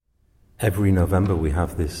Every November we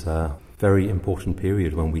have this very important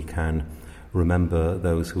period when we can remember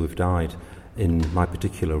those who have died. In my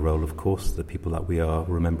particular role, of course, the people that we are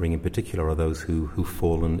remembering in particular are those who've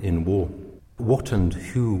fallen in war. What and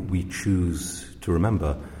who we choose to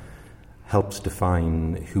remember helps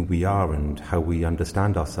define who we are and how we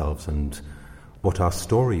understand ourselves and what our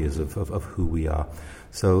story is of who we are.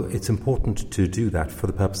 So it's important to do that for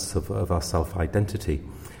the purpose of our self-identity.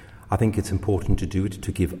 I think it's important to do it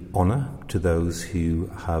to give honour to those who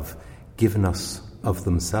have given us of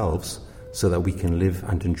themselves so that we can live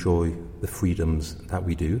and enjoy the freedoms that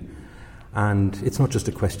we do. And it's not just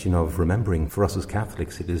a question of remembering. For us as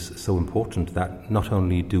Catholics, it is so important that not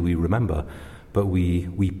only do we remember, but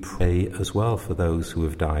we pray as well for those who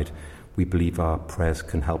have died. We believe our prayers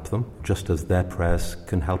can help them, just as their prayers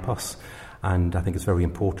can help us. And I think it's very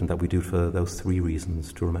important that we do it for those three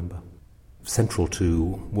reasons to remember. Central to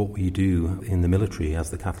what we do in the military as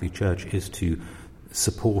the Catholic Church is to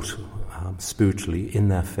support spiritually in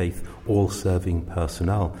their faith all serving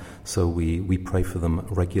personnel. So we pray for them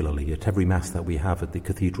regularly. At every Mass that we have at the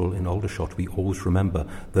Cathedral in Aldershot, we always remember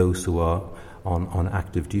those who are on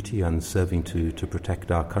active duty and serving to protect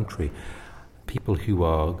our country. People who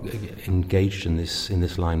are engaged in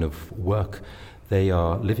this line of work, they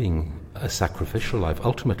are living a sacrificial life.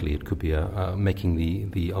 Ultimately, it could be making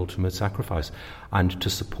the ultimate sacrifice. And to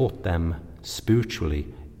support them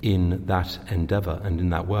spiritually in that endeavour and in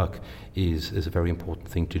that work is a very important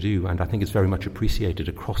thing to do. And I think it's very much appreciated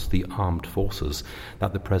across the armed forces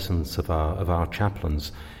that the presence of our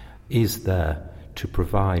chaplains is there to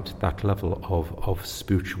provide that level of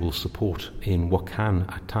spiritual support in what can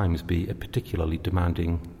at times be a particularly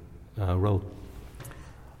demanding role.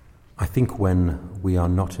 I think when we are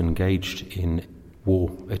not engaged in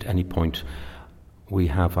war at any point, we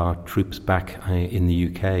have our troops back in the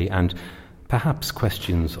UK, and perhaps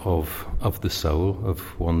questions of the soul,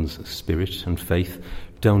 of one's spirit and faith,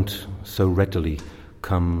 don't so readily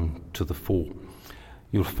come to the fore.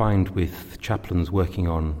 You'll find with chaplains working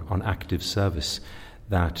on active service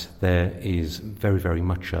that there is very, very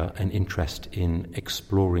much an interest in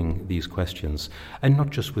exploring these questions, and not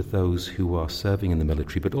just with those who are serving in the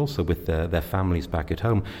military, but also with their families back at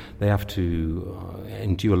home. They have to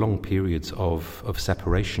endure long periods of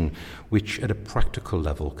separation, which at a practical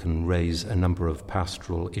level can raise a number of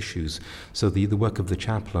pastoral issues. So the work of the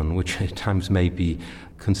chaplain, which at times may be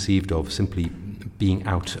conceived of simply being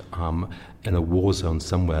out in a war zone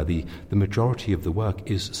somewhere, the majority of the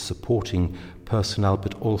work is supporting personnel,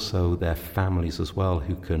 but also their families as well,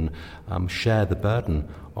 who can share the burden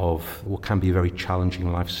of what can be a very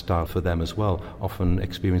challenging lifestyle for them as well, often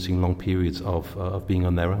experiencing long periods of being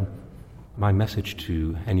on their own. My message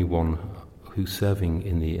to anyone who's serving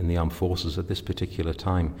in the armed forces at this particular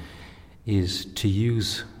time is to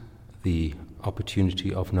use the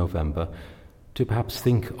opportunity of November to perhaps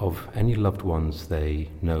think of any loved ones they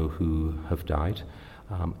know who have died.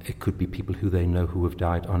 It could be people who they know who have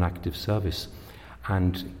died on active service,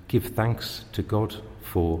 and give thanks to God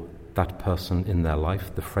for that person in their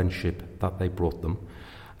life, the friendship that they brought them,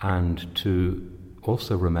 and to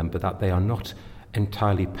also remember that they are not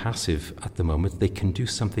entirely passive at the moment. They can do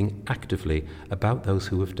something actively about those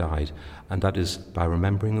who have died, and that is by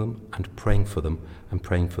remembering them and praying for them and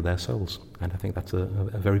praying for their souls. And I think that's a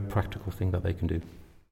very practical thing that they can do.